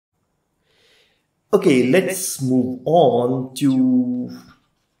Okay, let's move on to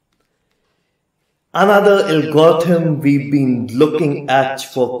another algorithm we've been looking at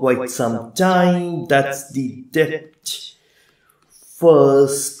for quite some time. That's the depth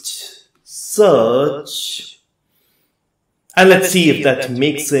first search. And let's see if that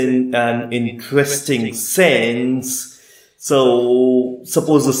makes an interesting sense. So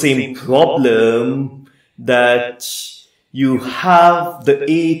suppose the same problem that you have the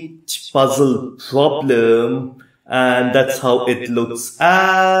 8 puzzle problem, and that's how it looks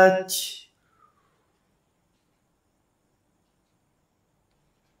at.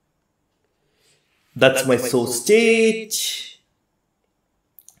 That's my source state.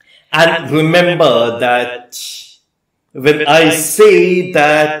 And remember that when I say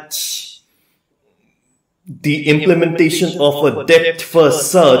that the implementation of a depth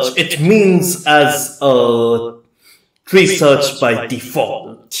first search, it means as a tree search by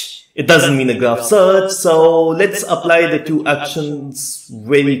default. It doesn't mean a graph search. So let's apply the two actions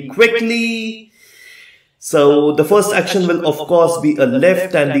very quickly. So the first action will of course be a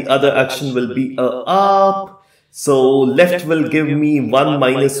left and the other action will be a up. So left will give me 1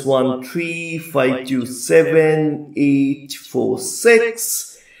 minus 1 3 5 2 7 8 4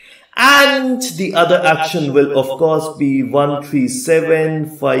 6. And the other action will of course be 1 3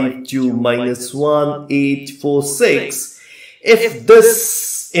 7 5 2 minus 1 8 4 6. If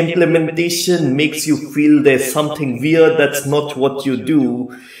this implementation makes you feel there's something weird, that's not what you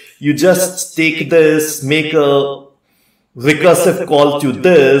do. You just take this, make a recursive call to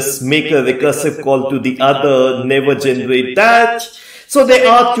this, make a recursive call to the other, never generate that. So there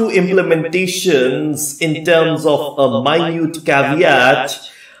are two implementations in terms of a minute caveat.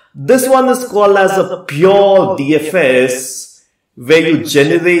 This one is called as a pure DFS, where you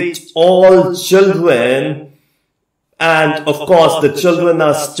generate all children, and of course the children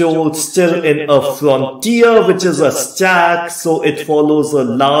are stored still in a frontier, which is a stack, so it follows a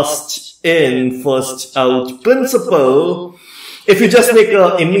last in, first out principle. If you just make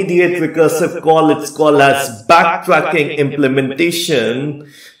an immediate recursive call, it's called as backtracking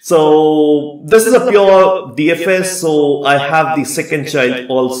implementation. So this is a pure DFS, so I have the second child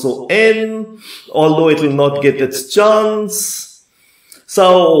also in, although it will not get its chance.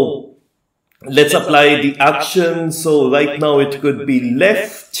 So let's apply the action. So right now it could be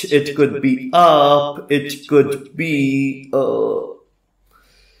left, it could be up, it could be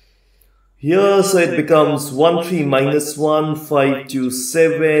here, so it becomes 1 3 minus 1 5 2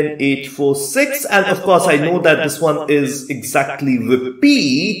 7 8 4 6, and of course I know that this one is exactly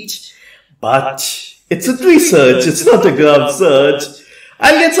repeat, but it's a tree search, it's not a graph search.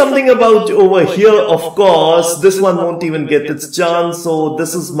 I'll get something about over here, of course. This one won't even get its chance, so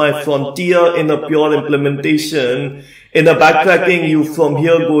this is my frontier in a pure implementation. In a backtracking, you from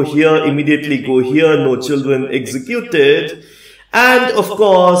here go here, immediately go here, no children executed. And of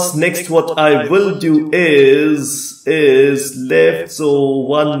course, next what I will do is left, so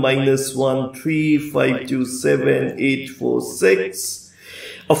 1 minus 1 3 5 2 7 8 4 6.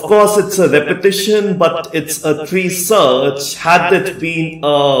 Of course, it's a repetition, but it's a tree search. Had it been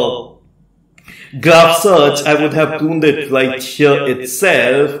a graph search, I would have pruned it right here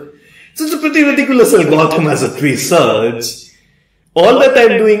itself. So it's a pretty ridiculous algorithm as a tree search. All that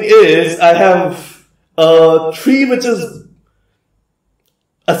I'm doing is I have a tree which is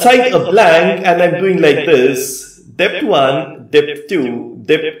aside a blank, and I'm doing like this: depth 1, depth 2,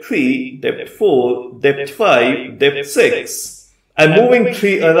 depth 3, depth 4, depth 5, depth 6. I'm moving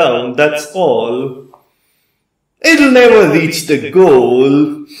 3 around, that's all. It'll never reach the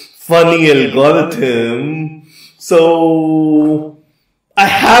goal. Funny algorithm. So I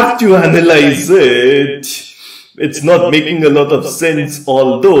have to analyze it. It's not making a lot of sense,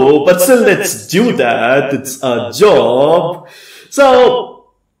 although, but still let's do that. It's our job.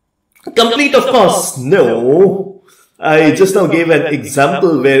 So complete, of course, no. I just now gave an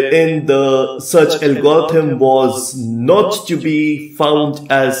example wherein the search algorithm was not to be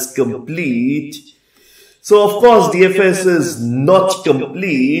found as complete. So of course DFS is not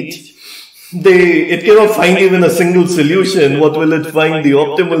complete. It cannot find even a single solution. What will it find? The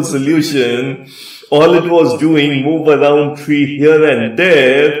optimal solution. All it was doing, move around 3 here and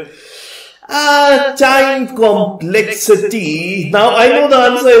there. Time complexity. Now I know the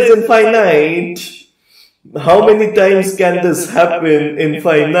answer is infinite. How many times can this happen?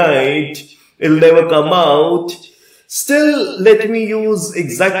 Infinite. It'll never come out. Still, let me use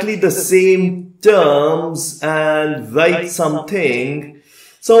exactly the same terms and write something.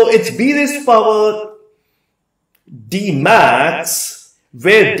 So it's b raised power d max,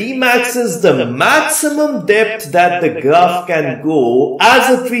 where Dmax is the maximum depth that the graph can go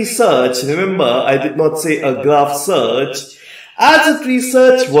as a tree search. Remember, I did not say a graph search. As a tree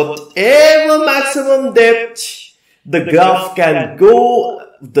search, whatever maximum depth the graph can go,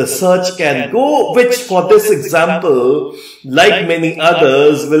 the search can go, which for this example, like many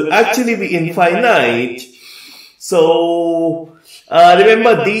others, will actually be infinite. So,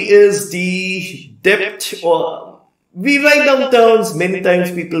 remember D is the depth, or we write down terms, many times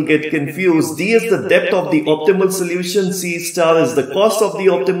people get confused. D is the depth of the optimal solution, C star is the cost of the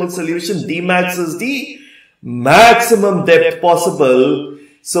optimal solution, Dmax is the maximum depth possible.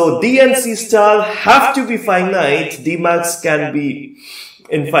 So D and C star have to be finite, Dmax can be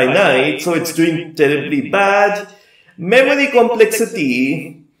infinite, so it's doing terribly bad. Memory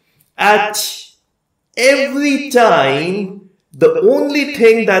complexity, at every time, the only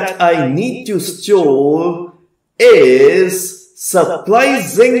thing that I need to store is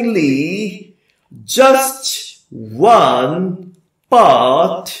surprisingly just one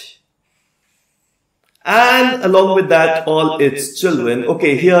part, and along with that all its children.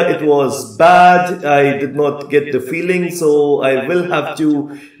 Okay, here it was bad, I did not get the feeling, so I will have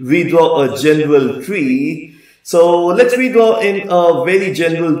to redraw a general tree. So let's redraw in a very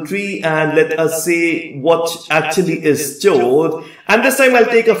general tree and let us say what actually is stored. And this time I'll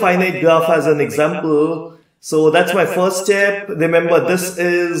take a finite graph as an example. So that's my first step. Remember, this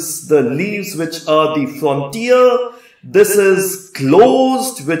is the leaves, which are the frontier. This is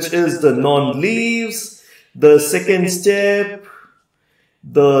closed, which is the non-leaves. The second step,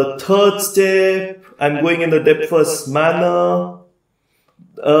 the third step, I'm going in the depth first manner.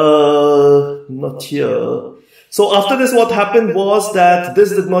 Not here. So after this, what happened was that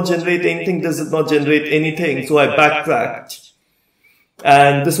this did not generate anything, this did not generate anything. So I backtracked.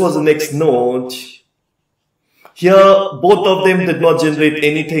 And this was the next node. Here, both of them did not generate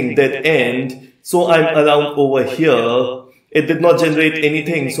anything, dead end. So I'm around over here. It did not generate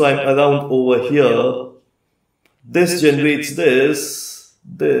anything, so I'm around over here. This generates this.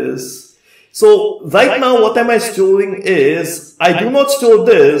 So right now what am I storing is, I do not store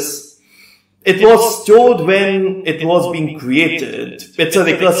this. It was stored when it was being created. It's a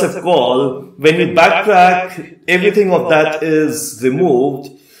recursive call. When you backtrack, everything of that is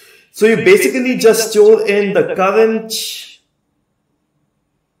removed. So you basically just store in the current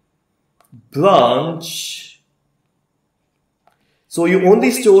branch. So you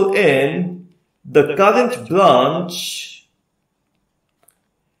only store in the current branch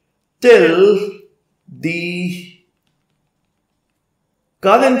till the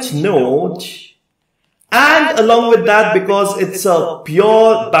current node, and along with that, because it's a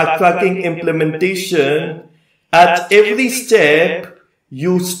pure backtracking implementation, at every step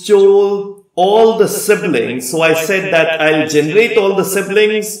you store all the siblings. So I said that I'll generate all the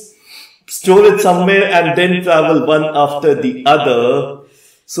siblings, store it somewhere, and then travel one after the other.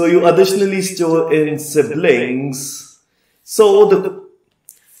 So you additionally store in siblings. So the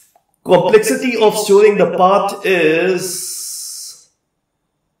complexity of storing the path is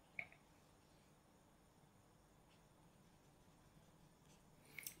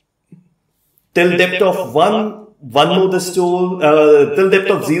till depth of 1 node is stored, till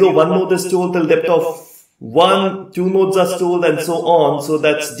depth of 0, 1 node is stored, till depth of 1, 2 nodes are stored, and so on. So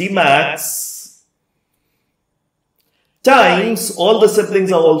that's Dmax times all the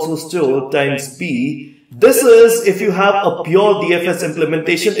siblings are also stored times B. This is if you have a pure DFS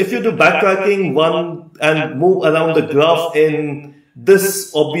implementation. If you do backtracking one and move around the graph in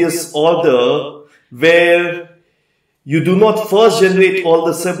this obvious order, where you do not first generate all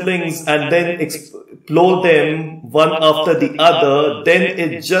the siblings and then explore them one after the other, then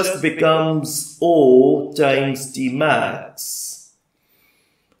it just becomes O times Dmax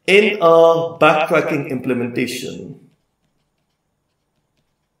in a backtracking implementation.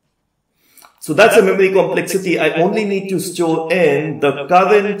 So that's a memory complexity. I only need to store in the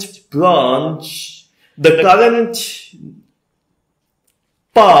current branch, the current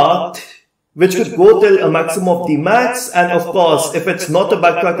path, which could go till a maximum of Dmax. And of course, if it's not a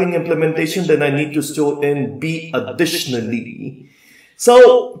backtracking implementation, then I need to store in B additionally.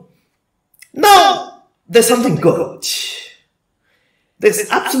 So now there's something good. There's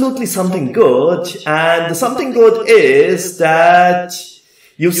absolutely something good. And the something good is that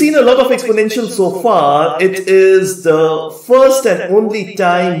you've seen a lot of exponentials so far. It is the first and only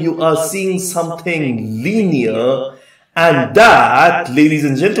time you are seeing something linear, and that, ladies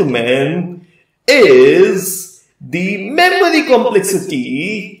and gentlemen, is the memory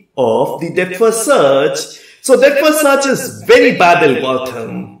complexity of the depth first search. So depth first search is very bad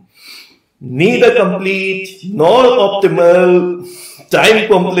algorithm, neither complete nor optimal. time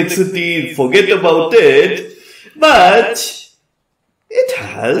complexity, forget about it. But it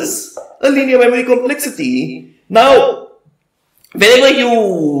has a linear memory complexity. Now, whenever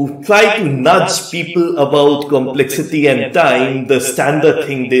you try to nudge people about complexity and time, the standard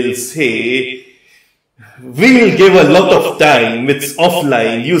thing they'll say, we'll give a lot of time, it's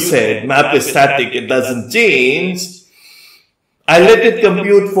offline, you said, map is static, it doesn't change. I let it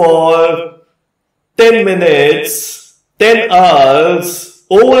compute for 10 minutes, 10 hours,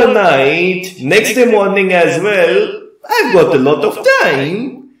 overnight, next day morning as well. I've got a lot of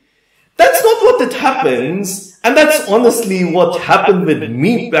time. That's not what it happens. And that's honestly what happened with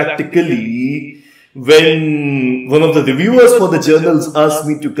me practically when one of the reviewers for the journals asked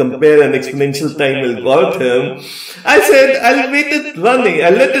me to compare an exponential time algorithm. I said, I'll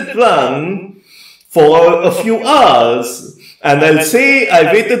let it run for a few hours. And I'll say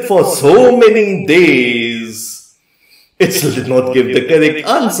I waited for so many days. It still did not give the correct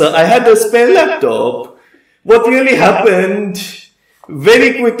answer. I had a spare laptop. What really happened,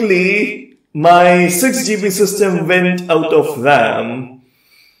 very quickly, my 6 GB system went out of RAM.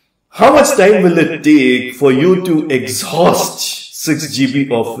 How much time will it take for you to exhaust 6 GB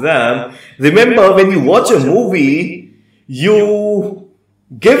of RAM? Remember, when you watch a movie, you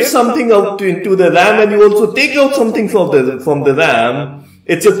give something out into the RAM and you also take out something from the RAM.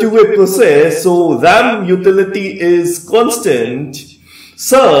 It's a two-way process, so RAM utility is constant.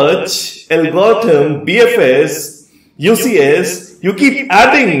 Search, algorithm, BFS, UCS, you keep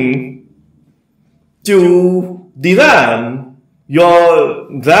adding to the RAM. Your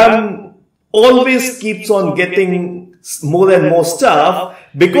RAM always keeps on getting more and more stuff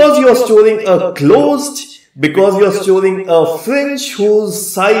because you're storing a fringe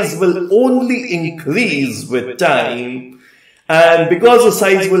whose size will only increase with time. And because the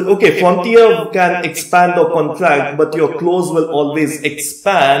size frontier can expand or contract, but your close will always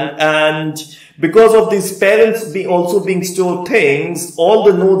expand. And because of these parents also being stored things, all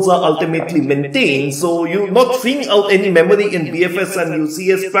the nodes are ultimately maintained. So you're not freeing out any memory in BFS and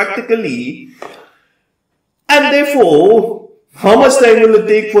UCS practically. And therefore, how much time will it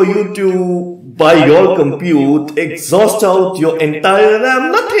take for you to, by your compute, exhaust out your entire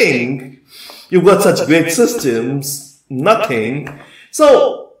RAM? Nothing. You've got such great systems. Nothing.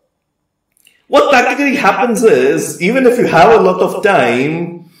 So, what practically happens is, even if you have a lot of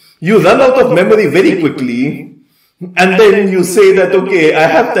time, you run out of memory very quickly, and then you say that, okay, I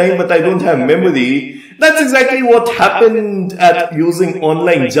have time, but I don't have memory. That's exactly what happened at using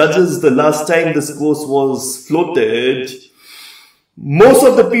online judges the last time this course was floated. Most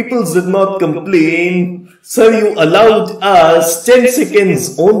of the people did not complain. Sir, you allowed us 10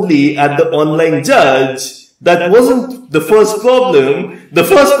 seconds only at the online judge. That wasn't the first problem. The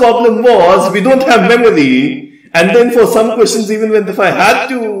first problem was we don't have memory. And then for some questions, even if I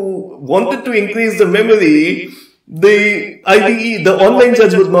wanted to increase the memory, the IDE, the online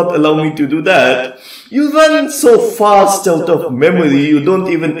judge would not allow me to do that. You run so fast out of memory, you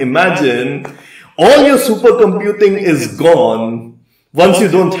don't even imagine. All your supercomputing is gone. Once you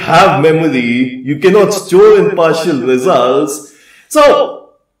don't have memory, you cannot store in partial results. So,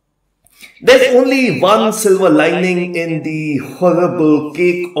 there's only one silver lining in the horrible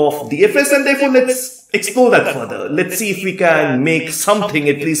cake of DFS, and therefore let's explore that further. Let's see if we can make something,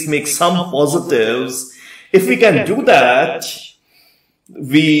 at least make some positives. If we can do that,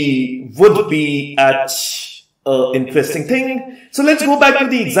 we would be at an interesting thing. So let's go back to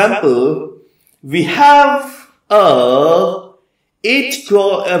the example. We have a 8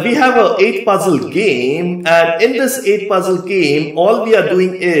 puzzle game, and in this 8 puzzle game, all we are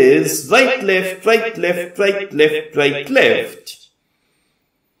doing is right, left, right, left, right, left, right, left.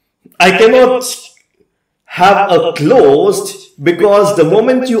 I cannot have a closed because the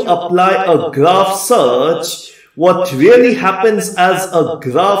moment you apply a graph search, what really happens as a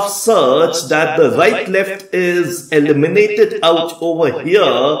graph search that the right left is eliminated out over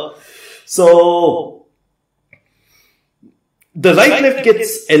here. So the right left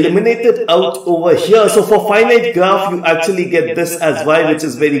gets eliminated out over here. So for finite graph, you actually get this as y, which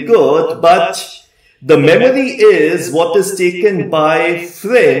is very good. But the memory is what is taken by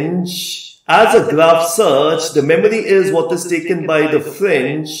fringe as a graph search. The memory is what is taken by the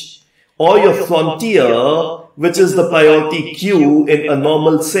fringe or your frontier, which is the priority queue in a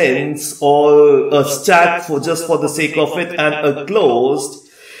normal sense, or a stack just for the sake of it, and a closed.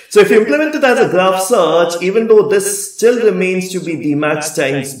 So if you implement it as a graph search, even though this still remains to be d max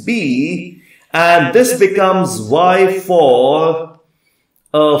times b, and this becomes y for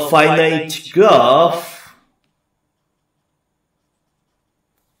a finite graph.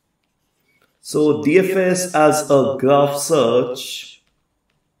 So DFS as a graph search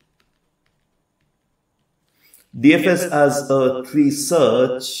DFS as a tree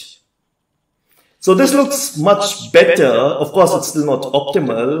search. So this looks much better. Of course, it's still not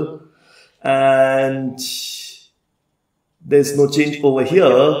optimal. And there's no change over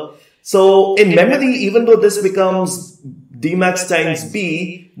here. So in memory, even though this becomes d max times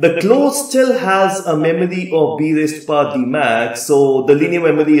b, the close still has a memory of b raised to power d max. So the linear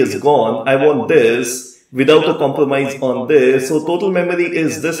memory is gone. I want this without a compromise on this. So total memory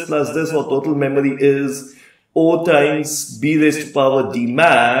is this plus this, or total memory is O times b raised to power d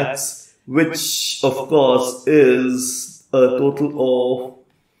max, which of course is a total of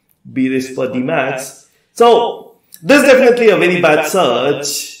b raised to power d max. So this is definitely a very bad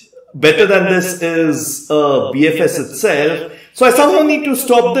search. Better than this is BFS itself. So I somehow need to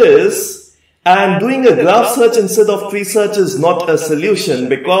stop this, and doing a graph search instead of tree search is not a solution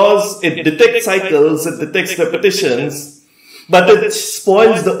because it detects cycles, it detects repetitions, but it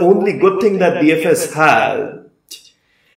spoils the only good thing that BFS has.